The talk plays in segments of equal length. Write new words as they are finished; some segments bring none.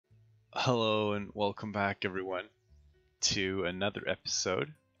Hello and welcome back, everyone, to another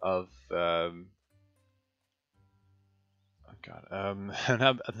episode of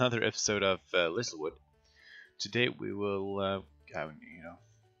another episode of Littlewood. Today we will,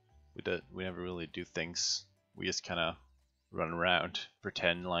 we never really do things. We just kind of run around,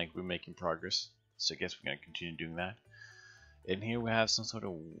 pretend like we're making progress. So I guess we're gonna continue doing that. And here we have some sort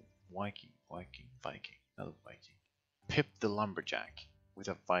of Viking, another Viking. Pip the lumberjack with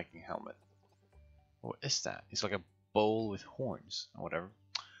a Viking helmet. What is that? It's like a bowl with horns or whatever.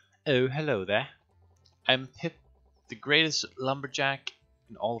 Oh, hello there. I'm Pip, the greatest lumberjack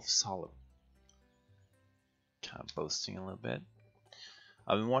in all of Solomon. Kind of boasting a little bit.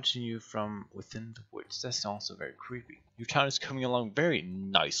 I've been watching you from within the woods. That's also very creepy. Your town is coming along very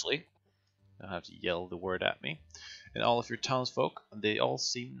nicely. You'll have to yell the word at me. And all of your townsfolk, they all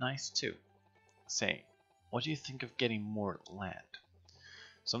seem nice too. Say, what do you think of getting more land?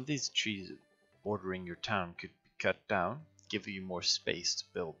 Some of these trees bordering your town could be cut down, giving you more space to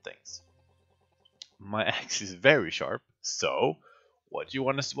build things. My axe is very sharp, so what do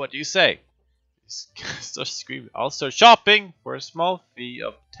you say? Start screaming. I'll start shopping for a small fee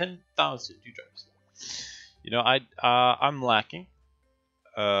of 10,000 U-drives. I'm lacking.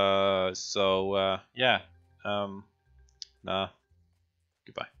 Yeah. Nah.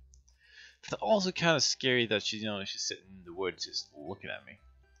 Goodbye. It's also kind of scary that she's sitting in the woods just looking at me.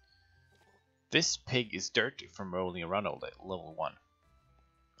 This pig is dirty from rolling around all day. Level 1.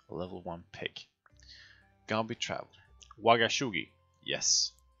 A level 1 pig. Gambi Traveler. Wagashugi.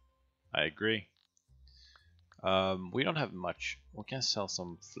 Yes. I agree. We don't have much. We can sell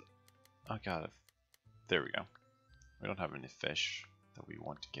some... I got it. There we go. We don't have any fish that we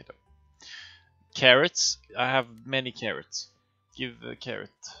want to get up. Carrots. I have many carrots. Give the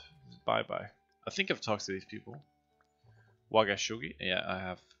carrot. Bye-bye. I think I've talked to these people. Wagashugi. Yeah, I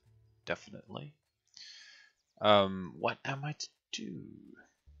have. Definitely. What am I to do?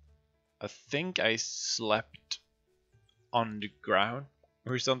 I think I slept on the ground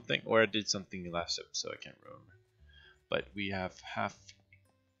or something, or I did something last episode. I can't remember. But we have half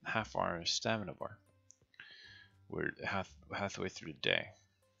our stamina bar. We're halfway through the day.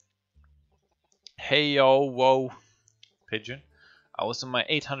 Hey yo, whoa, pigeon! I was on my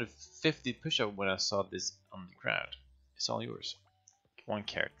 850 push-up when I saw this on the ground. It's all yours. 1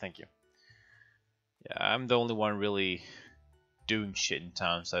 carrot, thank you. Yeah, I'm the only one really doing shit in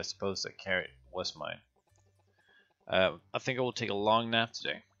town, so I suppose that carrot was mine. I think I will take a long nap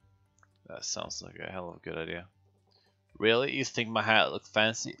today. That sounds like a hell of a good idea. Really? You think my hat looks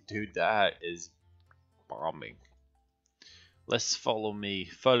fancy? Dude, that is bombing. Let's follow me.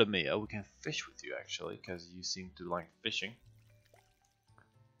 Follow me. Oh, we can fish with you actually, because you seem to like fishing.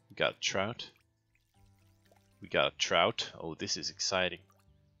 We got a trout. We got a trout. Oh, this is exciting.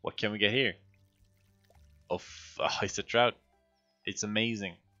 What can we get here? Oh, it's a trout. It's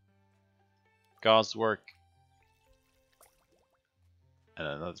amazing. God's work. And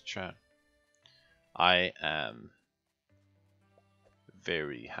another trout. I am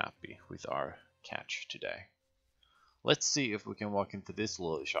very happy with our catch today. Let's see if we can walk into this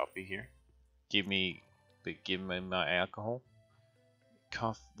little shoppy here. Give me my alcohol.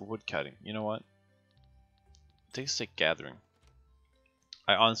 Wood cutting. You know what? Take a stick gathering.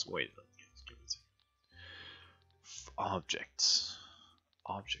 I honestly wait. Objects.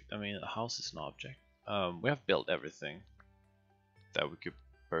 I mean, a house is an object. We have built everything that we could.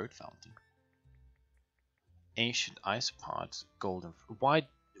 Bird fountain. Ancient isopods. Golden. Why?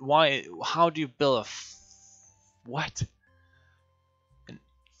 How do you build a? What? And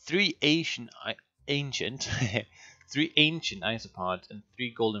 3 ancient, 3 ancient isopods and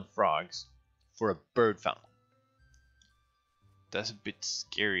 3 golden frogs for a bird fountain. That's a bit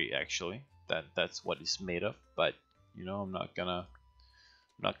scary, actually. That's what it's made of, but you know, I'm not gonna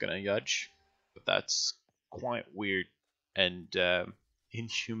judge. But that's quite weird and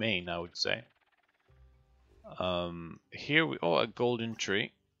inhumane, I would say. Here we a golden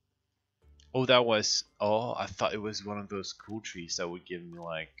tree. Oh, that was I thought it was one of those cool trees that would give me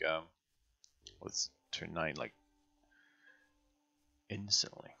like let's turn 9 like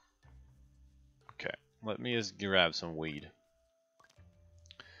instantly. Okay, let me just grab some weed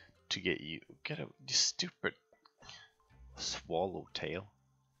to get you. Get a you stupid swallowtail.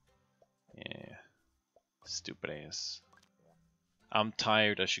 Yeah, stupid ass. I'm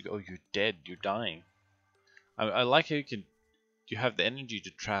tired. I should go. Oh, you're dead. You're dying. I like how you have the energy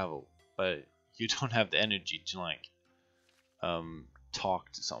to travel, but you don't have the energy to like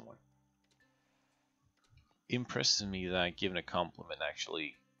talk to someone. Impresses me that giving a compliment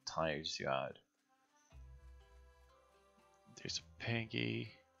actually tires you out. There's a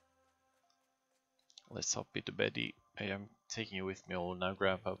piggy. Let's hop into Betty. I am taking you with me all now,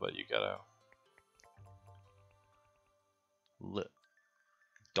 Grandpa, but you gotta...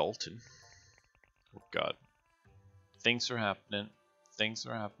 Dalton. Oh god. Things are happening. Things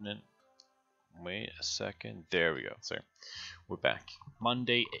are happening. Wait a second. There we go. Sorry. We're back.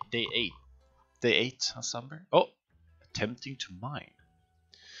 Monday, day 8. Day 8 of summer. Oh! Attempting to mine.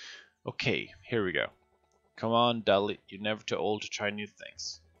 Okay, here we go. Come on, Dudley. You're never too old to try new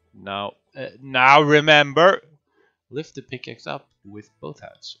things. Now remember! Lift the pickaxe up with both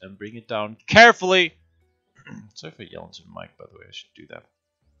hands and bring it down carefully! Sorry for yelling to the mic, by the way. I should do that.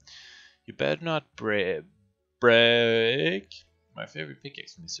 You better not break. My favorite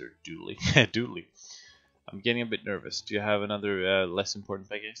pickaxe, Mr. Dooley. Dooley. I'm getting a bit nervous. Do you have another less important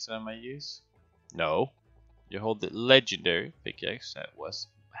pickaxe that I might use? No. You hold the legendary pickaxe that was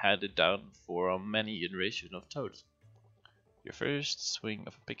handed down for many generations of toads. Your first swing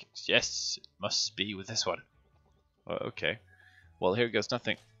of a pickaxe. Yes, it must be with this one. Oh, okay. Well, here goes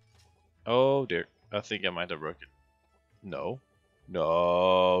nothing. Oh dear. I think I might have broken. No.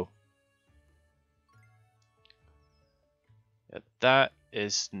 No. Yeah, that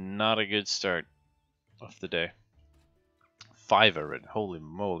is not a good start of the day. 5 already. Holy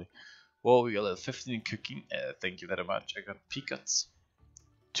moly. Well, we got a 15 in cooking. Thank you very much. I got peanuts.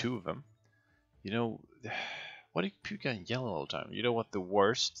 2 of them. You know, why do people get yellow all the time? You know what the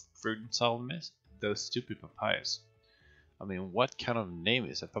worst fruit in Solomon is? Those stupid papayas. I mean, what kind of name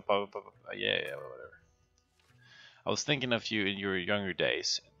is it? Yeah, whatever. I was thinking of you in your younger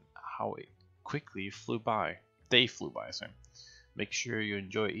days and how it quickly flew by. They flew by, sorry. Make sure you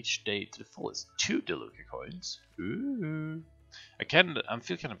enjoy each day to the fullest. 2 Deluca coins. Ooh. I'm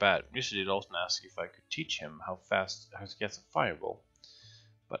feel kind of bad. Usually Dalton asked if I could teach him how to get a fireball.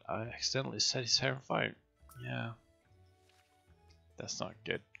 But I accidentally set his hair on fire. Yeah. That's not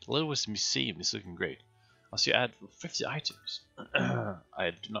good. Littlewood's museum is looking great. I'll see you add 50 items. I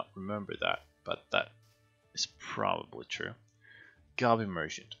do not remember that, but that is probably true. Gob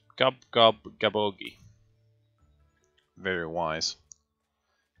merchant. Gabogi. Very wise.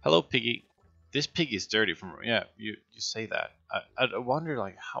 Hello, Piggy. This pig is dirty from... Yeah, you say that. I wonder,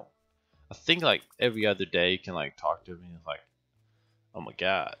 like, how... I think, like, every other day you can, like, talk to him and it's like, oh my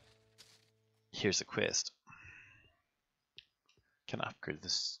god. Here's a quest. Can I upgrade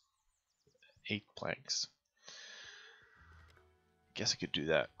this 8 planks? Guess I could do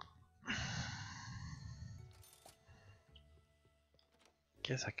that. I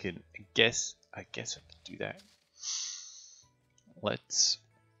guess I could do that. Let's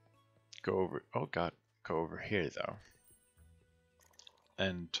go over. Oh god, go over here though,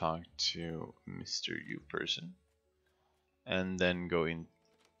 and talk to Mr. U person, and then go in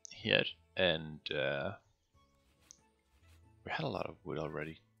here and we had a lot of wood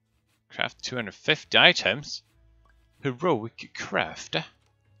already. Craft 250 items. Heroic craft.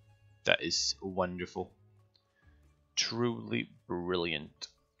 That is wonderful. Truly brilliant.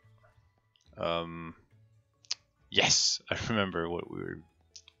 Yes, I remember what we were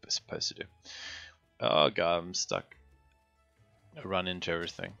supposed to do. Oh god, I'm stuck. I run into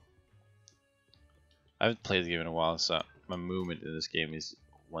everything. I haven't played the game in a while, so my movement in this game is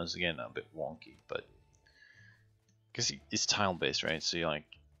once again a bit wonky, but because it's tile based, right? So you like,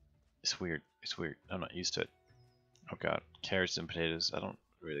 it's weird. It's weird. I'm not used to it. Oh god, carrots and potatoes. I don't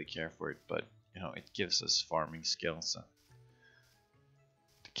really care for it, but you know, it gives us farming skills. So.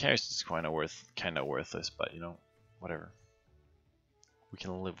 The carrots is kind of worthless, but you know, whatever. We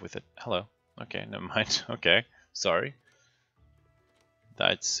can live with it. Hello. Okay, never mind. Okay, sorry.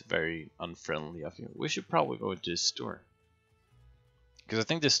 That's very unfriendly of you. We should probably go to this store, because I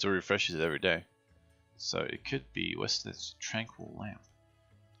think this store refreshes every day. So it could be, what's this? Tranquil lamp.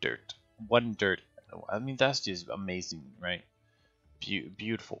 Dirt. 1 dirt. I mean, that's just amazing, right?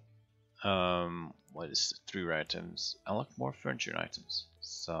 Beautiful. What is 3 rare items? Unlock more furniture items.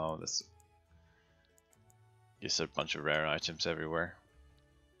 So that's just a bunch of rare items everywhere.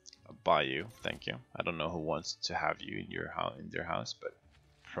 I'll buy you, thank you. I don't know who wants to have you in your house, in their house, but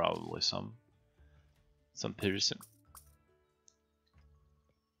probably some person.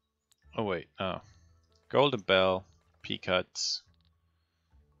 Oh wait, oh, golden bell, peanuts,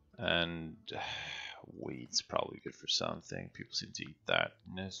 and wheat's probably good for something. People seem to eat that.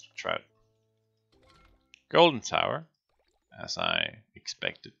 Let's try it. Golden tower, as I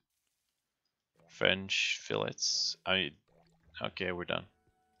expected. French fillets. Okay, we're done.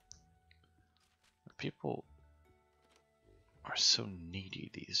 People are so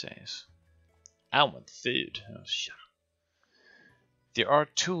needy these days. I want food. Oh, shut up. There are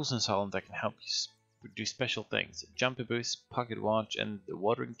tools in Solomon that can help you would do special things. Jumpy boost, pocket watch, and the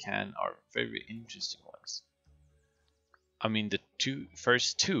watering can are very interesting ones. I mean, the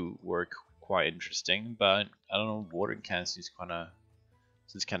first two were quite interesting, but I don't know. Watering cans is kind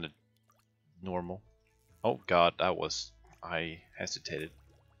of normal. Oh God, I hesitated.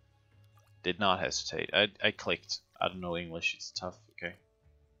 Did not hesitate. I clicked. I don't know English. It's tough. Okay.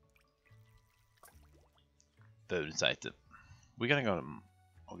 Those items. We're gonna go to.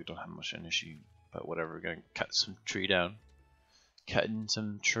 Oh, we don't have much energy, but whatever. We're gonna cut some tree down. Cutting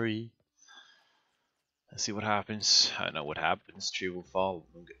some tree. Let's see what happens. I know what happens. Tree will fall.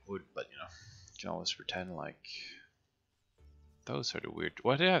 We'll get wood, but you know, you can always pretend like. Those are the weird.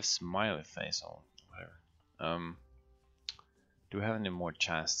 Why do I have smiley face on? Whatever. Do we have any more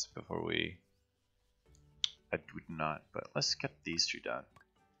chests before we? I would not, but let's cut these two down.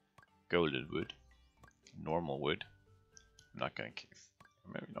 Golden wood, normal wood. I'm not gonna keep.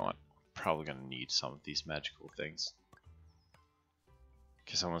 Maybe not. Probably gonna need some of these magical things.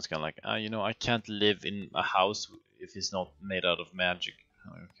 Because someone's gonna like, you know, I can't live in a house if it's not made out of magic.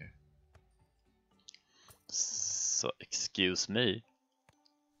 Oh, okay. So excuse me.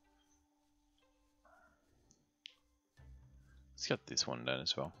 Let's get this one done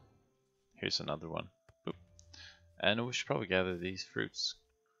as well. Here's another one. Boop. And we should probably gather these fruits.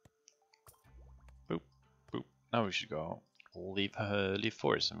 Boop, boop. Now we should go leave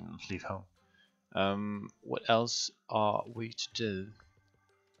forest and leave home. What else are we to do?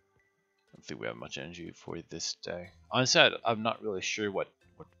 I don't think we have much energy for this day. Honestly, I'm not really sure what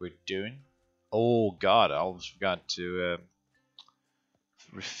we're doing. Oh God, I almost forgot to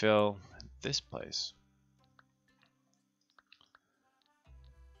refill this place.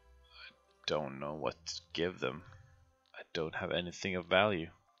 Don't know what to give them. I don't have anything of value.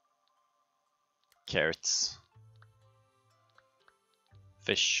 Carrots.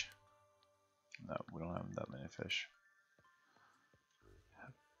 Fish. No, we don't have that many fish.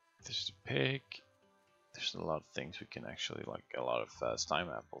 There's the pig. There's a lot of things we can actually, like a lot of slime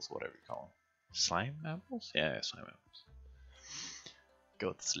apples, whatever you call them. Slime apples? Yeah, slime apples.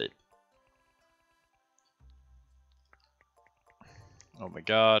 Go to sleep. Oh my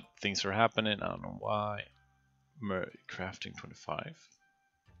God, things are happening. I don't know why. Crafting 25.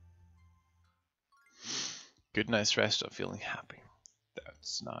 Good night's rest. I'm feeling happy.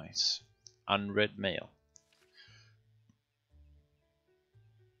 That's nice. Unread mail.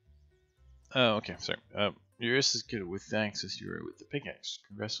 Oh, okay, sorry. Yours is good with thanks as you're with the pickaxe.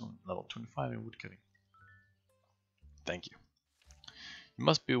 Congrats on level 25 in woodcutting. Thank you. You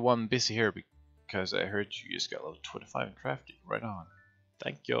must be one busy here because I heard you just got level 25 in crafting. Right on.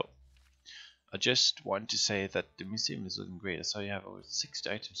 Thank you. I just want to say that the museum is looking great. I saw you have over 60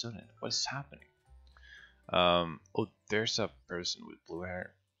 items on it. What is happening? Oh, there's a person with blue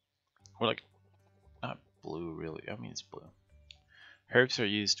hair. Or like, not blue really. I mean, it's blue. Herbs are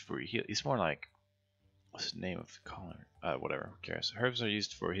used for heal. It's more like, what's the name of the color? Whatever. Who cares? Herbs are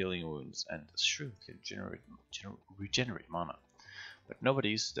used for healing wounds, and a shrew can regenerate mana. But nobody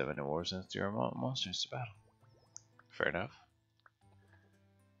uses them anymore since there are monsters to battle. Fair enough.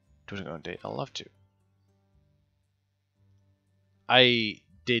 Do you want to go on a date? I'd love to. I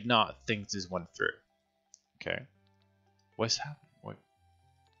did not think this went through. Okay. What's happening?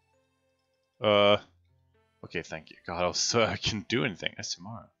 What? Okay, thank you. God, I can't do anything. That's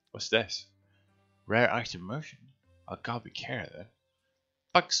tomorrow. What's this? Rare active motion. Oh God, be careful.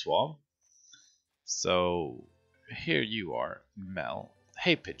 Bug swarm. So here you are, Mel.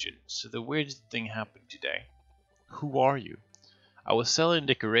 Hey Pigeon. So the weirdest thing happened today. Who are you? I was selling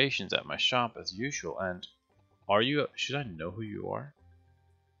decorations at my shop as usual, and are you? Should I know who you are?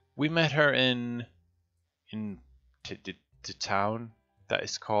 We met her in the town that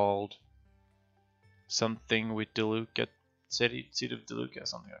is called something with DeLuca, city of DeLuca,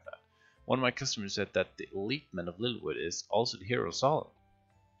 something like that. One of my customers said that the elite man of Littlewood is also the hero Solomon.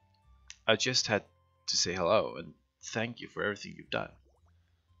 I just had to say hello and thank you for everything you've done.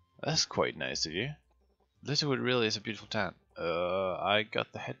 That's quite nice of you. Littlewood really is a beautiful town. I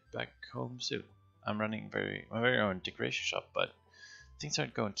got to head back home soon. I'm running my very own decoration shop, but things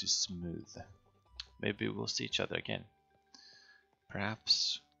aren't going too smooth. Maybe we'll see each other again.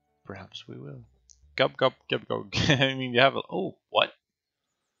 Perhaps we will. Gub. I mean, you have a. Oh, what?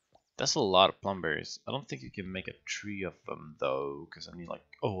 That's a lot of plumberries. I don't think you can make a tree of them though, because I mean, like,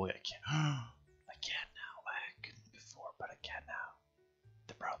 oh, I can't. I can now. I couldn't before, but I can now.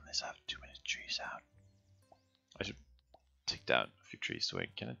 The problem is I have too many trees out. I should take down a few trees. So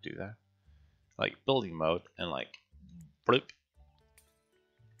wait, can I do that? Like building mode and like, bloop.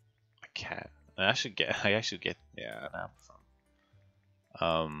 I can't. I actually get. Yeah, an apple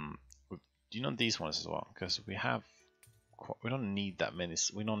from. Do you know these ones as well? Because we have, we don't need that many.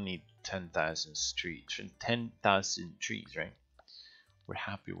 We don't need 10,000 trees. 10,000 trees, right? We're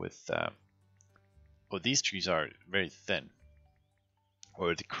happy with. Well, these trees are very thin,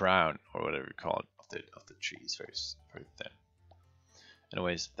 or the crown, or whatever you call it, of the trees, very thin.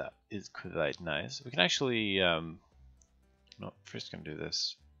 Anyways, that is quite nice. We can actually. No, first gonna do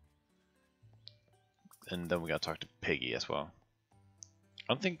this, and then we gotta talk to Piggy as well.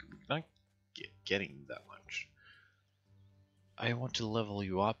 I don't think we're not getting that much. I want to level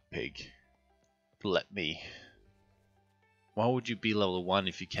you up, Pig. Let me. Why would you be level 1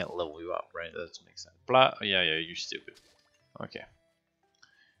 if you can't level you up, right? That doesn't make sense. Blah. Oh, yeah, you're stupid. Okay.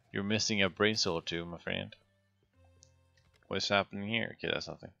 You're missing a brain cell or two, my friend. What's happening here? Okay, that's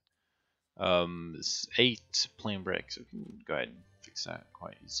something. It's 8 plain bricks. We can go ahead and fix that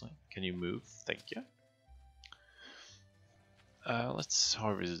quite easily. Can you move? Thank you. Let's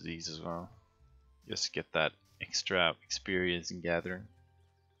harvest these as well. Just get that extra experience in gathering.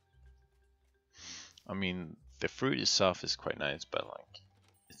 I mean, the fruit itself is quite nice, but like,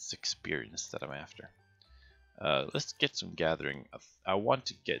 it's experience that I'm after. Let's get some gathering. I want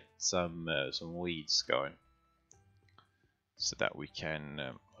to get some weeds going, so that we can.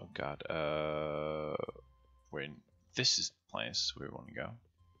 Oh God, we're in. This is the place where we want to go.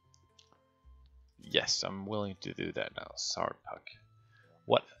 Yes, I'm willing to do that now. Sour puck.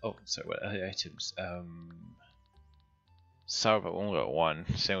 What? Oh, sorry. What items? Sour puck only got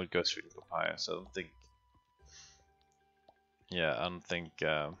 1. Same with Ghost Fruit and Papaya. So I don't think. Yeah, I don't think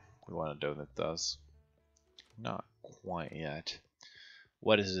we want to donate those. Not quite yet.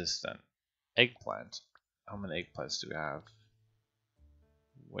 What is this then? Eggplant. How many eggplants do we have?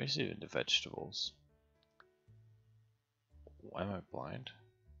 Where's even the vegetables? Why am I blind?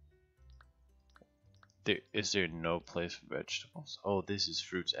 Is there no place for vegetables? Oh, this is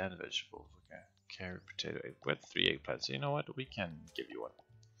fruits and vegetables. Okay. Carrot, potato, egg. We have 3 eggplants. You know what? We can give you one.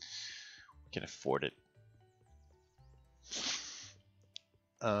 We can afford it.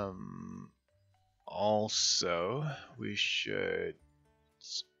 Also, we should.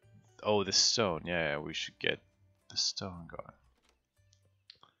 Oh, the stone. Yeah, we should get the stone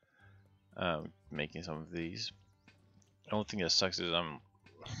going. Making some of these. The only thing that sucks is I'm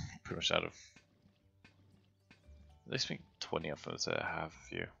pretty much out of. Let's make 20 of them instead of half a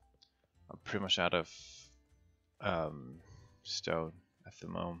few. I'm pretty much out of stone at the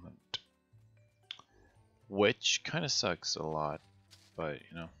moment, which kind of sucks a lot, but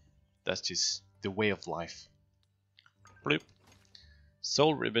you know, that's just the way of life. Bloop.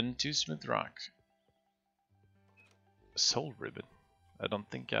 Soul ribbon to smooth rock. Soul ribbon. I don't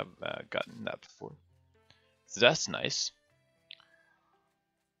think I've gotten that before, so that's nice.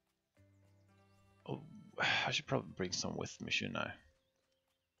 Oh, I should probably bring some with me, shouldn't I?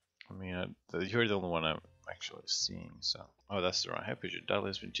 I mean, you're the only one I'm actually seeing, so. Oh, that's the wrong happy picture. Dolly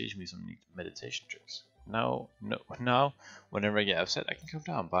has been teaching me some neat meditation tricks. Now, whenever I get upset, I can come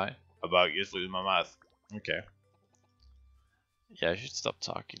down by. About just losing my mouth. Okay. Yeah, I should stop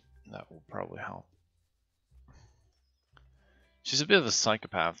talking. That will probably help. She's a bit of a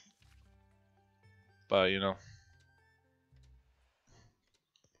psychopath. But, you know.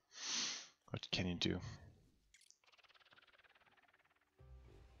 What can you do?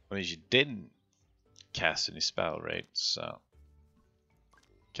 I mean, she didn't cast any spell, right? So.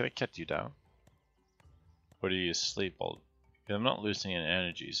 Can I cut you down? Or do you sleep all? I'm not losing any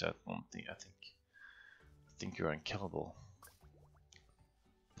energy, so I think you're unkillable.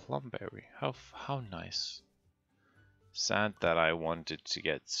 Plumberry, how nice. Sad that I wanted to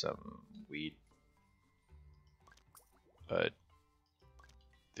get some weed, but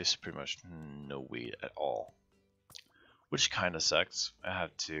there's pretty much no weed at all, which kind of sucks. I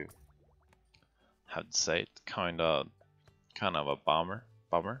have to say it. Kind of a bummer,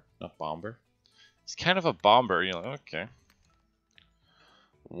 not bomber. It's kind of a bomber, you know. Okay,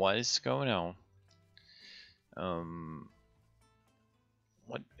 what is going on?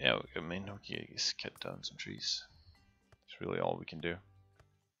 What? Yeah, I mean, okay, just cut down some trees. It's really all we can do.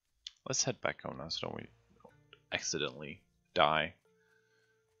 Let's head back home now, so don't we accidentally die.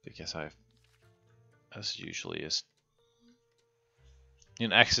 Because as usually is, you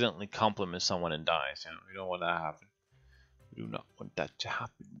know, accidentally compliment someone and dies. You know, we don't want that to happen. We do not want that to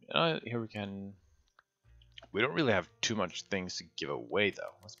happen. Here we can. We don't really have too much things to give away,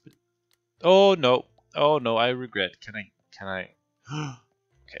 though. Let's put. Oh no! Oh no! I regret. Can I?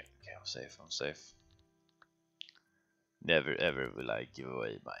 Okay, I'm safe. Never ever will I give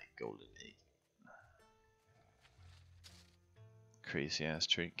away my golden egg. Crazy ass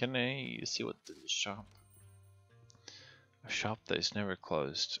tree. Can I see what the shop? A shop that is never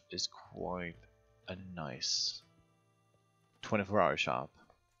closed is quite a nice 24-hour shop.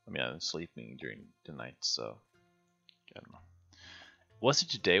 I mean, I'm sleeping during the night, so I don't know. Was it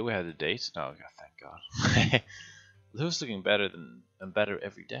today we had a date? No, okay, thank God. Lou's looking better and better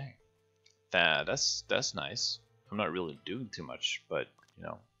every day. That's nice. I'm not really doing too much, but you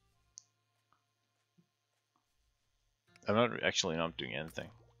know, I'm not actually not doing anything.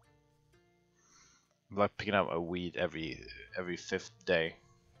 I'm like picking up a weed every 5th day.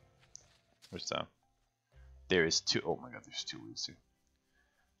 What's that? There is 2. Oh my God, there's 2 weeds here.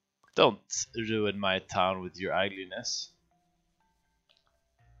 Don't ruin my town with your ugliness.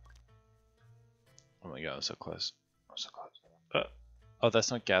 Oh my God, I'm so close. I'm so close. Oh,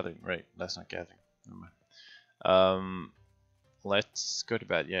 that's not gathering. Right, that's not gathering. Never mind. Let's go to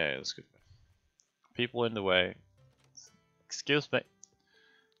bed. Yeah, let's go to bed. People in the way. Excuse me.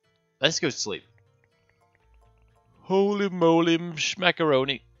 Let's go to sleep. Holy moly,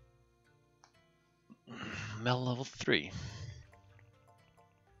 schmackaroni. Mel level 3.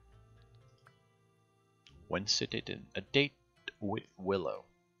 Wednesday date a date with Willow.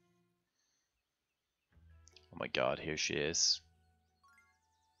 Oh my God, here she is.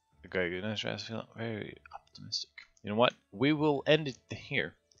 Okay, goodness, I feel very optimistic. You know what? We will end it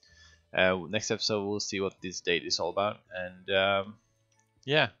here. Next episode, we'll see what this date is all about, and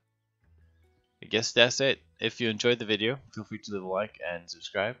yeah, I guess that's it. If you enjoyed the video, feel free to leave a like and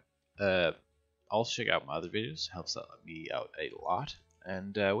subscribe. Also check out my other videos, helps me out a lot.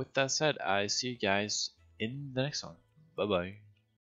 And with that said, I see you guys in the next one. Bye bye.